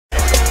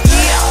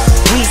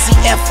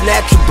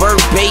natural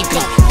birth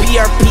baby.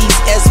 PRPs,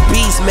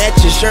 SBs,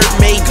 matching shirt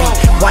maybe.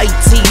 White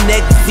tee,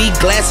 neck V,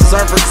 glasses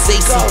are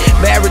Versace.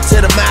 Married to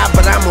the mob,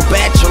 but I'm a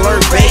bachelor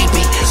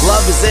baby.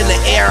 Love is in the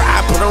air,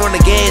 I put on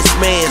the gas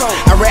mask.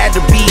 I'd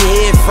rather be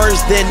head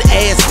first than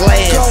ass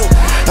last.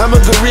 I'm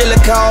a gorilla,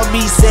 call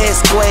me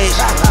Sasquatch.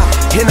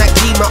 And I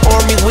keep my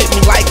army with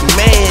me like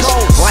M.A.S.H.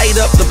 Light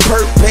up the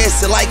purp,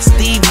 pass it like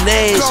Steve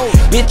Nash.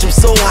 Bitch, I'm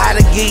so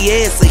hot, I give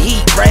your ass a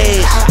heat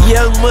rash.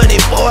 Young money,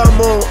 boy, I'm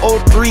on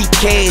 03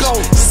 cash.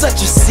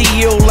 Such a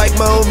CEO like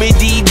my homie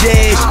D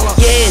Dash.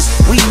 Yes,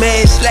 we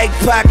M.A.S.H like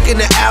Pac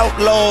and the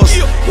Outlaws.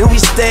 And we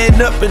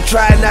stand up and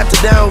try not to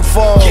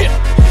downfall.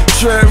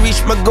 Try to reach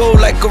my goal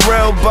like a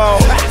round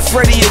ball.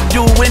 Freddy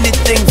Adu,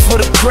 anything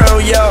for the crown,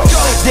 y'all.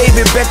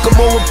 David Beckham,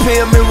 overpay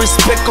him and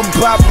respect him.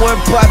 Pop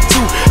 1, pop 2.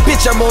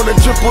 Bitch, I'm on a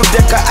triple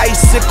decker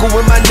icicle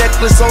with my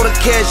necklace on a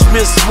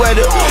cashmere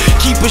sweater.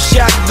 Keep a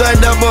shotgun,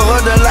 I'm a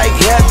hunter like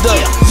Heather.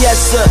 Yes,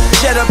 sir,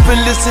 shut up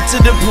and listen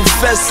to the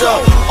professor.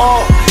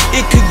 Oh,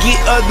 it could get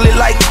ugly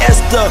like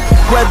Esther.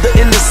 Whether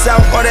in the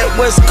south or that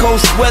west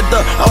coast weather,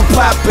 I'm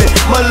popping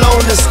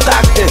Malone and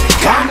Stockton.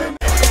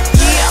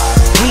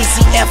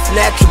 Weezy F,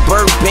 natural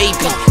birth baby.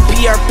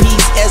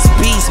 PRPs,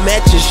 SBs,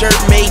 matching shirt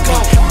maybe.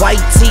 White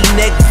tee,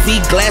 neck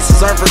V,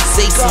 glasses are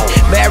Versace.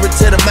 Married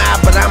to the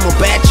mob, but I'm a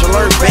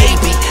bachelor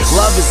baby.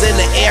 Love is in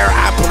the air,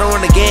 I put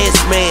on the gas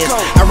mask.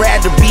 I'd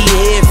rather be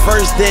head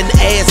first than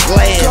ass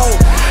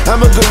last.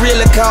 I'm a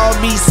gorilla, call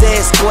me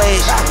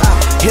Sasquatch.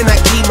 And I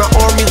keep my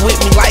army with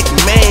me like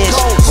M.A.S.H.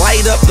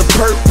 Light up the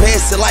purp,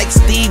 pass it like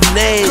Steve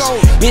Nash.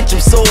 Bitch, I'm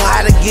so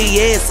hot, I give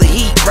your ass a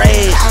heat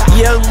rash.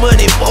 Young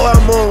money, boy,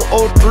 I'm on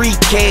 03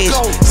 cash.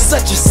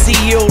 Such a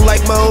CEO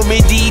like my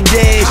homie D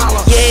Dash.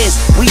 Yes,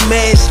 we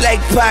M.A.S.H like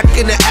Pac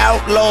and the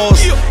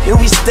Outlaws. And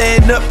we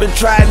stand up and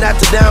try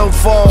not to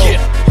downfall.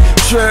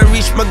 Try to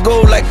reach my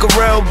goal like a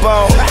round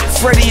ball.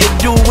 Freddy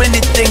Adu,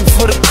 anything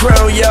for the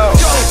crown, y'all.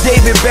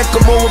 David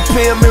Beckham,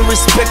 overpay him and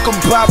respect him.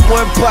 Pop 1,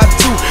 pop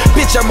 2.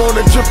 Bitch, I'm on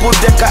a triple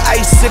decker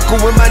icicle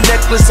with my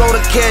necklace on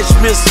a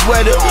cashmere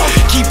sweater.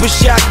 Keep a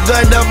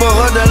shotgun, I'm a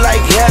hunter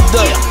like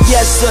Heather.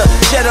 Yes, sir,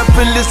 shut up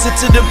and listen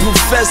to the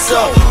professor.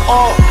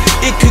 Oh,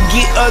 it could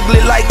get ugly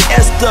like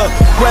Esther.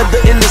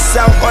 Whether in the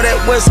south or that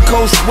west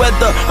coast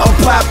weather, I'm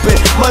popping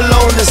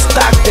Malone and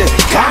Stockton.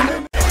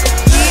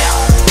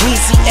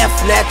 Weezy F,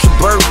 natural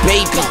birth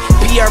baby.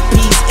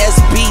 PRPs,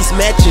 SBs,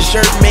 matching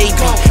shirt maybe.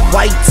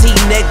 White tee,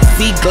 neck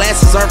V,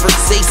 glasses are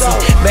Versace.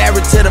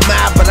 Married to the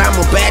mob, but I'm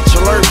a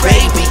bachelor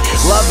baby.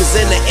 Love is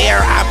in the air,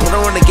 I put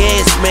on the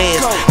gas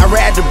mask. I'd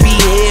rather be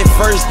head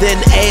first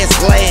than ass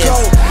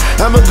last.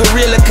 I'm a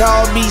gorilla,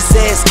 call me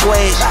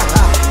Sasquatch.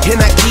 And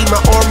I keep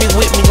my army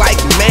with me like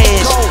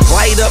M.A.S.H.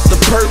 Light up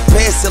the purp,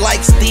 pass it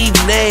like Steve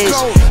Nash.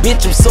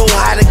 Bitch, I'm so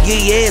hot, I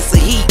give your ass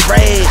a heat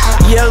rash.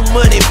 Young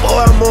money,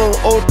 boy, I'm on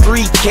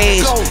 03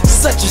 cash.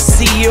 Such a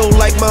CEO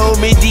like my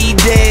homie D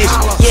Dash.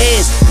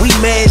 Yes, we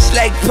M.A.S.H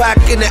like Pac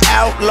and the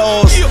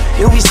Outlaws.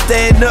 And we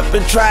stand up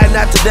and try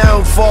not to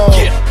downfall.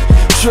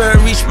 Try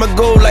to reach my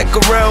goal like a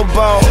round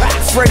ball.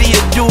 Freddy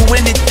Adu,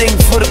 anything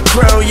for the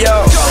crown,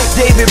 y'all.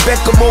 David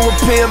Beckham,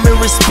 overpay him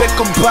and respect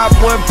him. Pop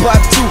 1,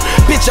 pop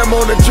 2. Bitch, I'm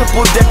on a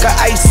triple decker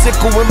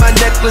icicle with my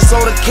necklace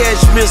on a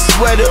cashmere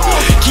sweater.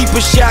 Keep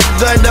a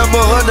shotgun, I'm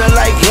a hunter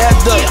like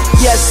Heather.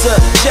 Yes, sir,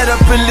 shut up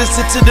and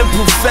listen to the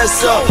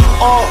professor.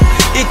 Oh,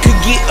 it could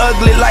get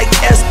ugly like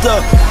Esther.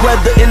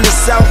 Whether in the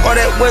south or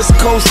that west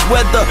coast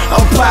weather,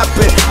 I'm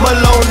popping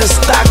Malone and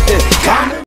Stockton.